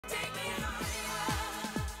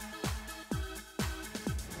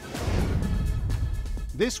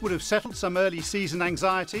This would have settled some early season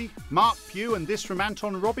anxiety. Mark Pugh and this from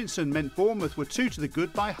Anton Robinson meant Bournemouth were 2 to the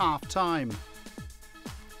good by half-time.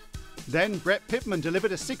 Then Brett Pitman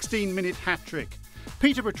delivered a 16-minute hat-trick.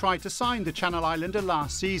 Peterborough tried to sign the Channel Islander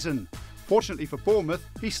last season. Fortunately for Bournemouth,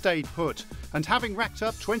 he stayed put. And having racked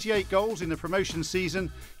up 28 goals in the promotion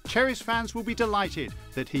season, Cherries fans will be delighted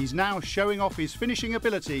that he's now showing off his finishing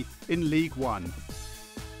ability in League One.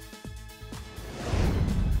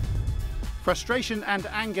 Frustration and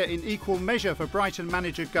anger in equal measure for Brighton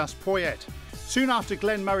manager Gus Poyet. Soon after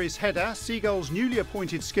Glenn Murray's header, Seagulls' newly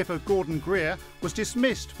appointed skipper Gordon Greer was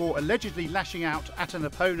dismissed for allegedly lashing out at an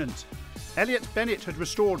opponent. Elliot Bennett had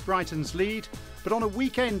restored Brighton's lead, but on a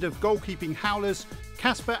weekend of goalkeeping howlers,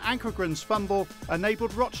 Casper Ankergren's fumble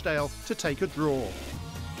enabled Rochdale to take a draw.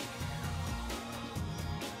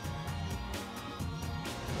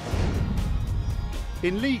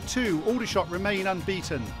 In League Two, Aldershot remain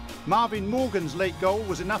unbeaten. Marvin Morgan's late goal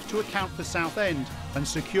was enough to account for Southend and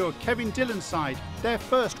secure Kevin Dillon's side their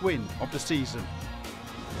first win of the season.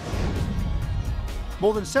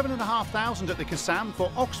 More than 7,500 at the Kassam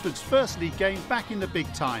for Oxford's first league game back in the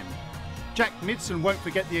big time. Jack Midson won't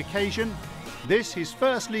forget the occasion. This his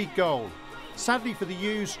first league goal. Sadly for the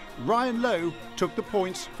U's, Ryan Lowe took the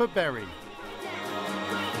points for Bury.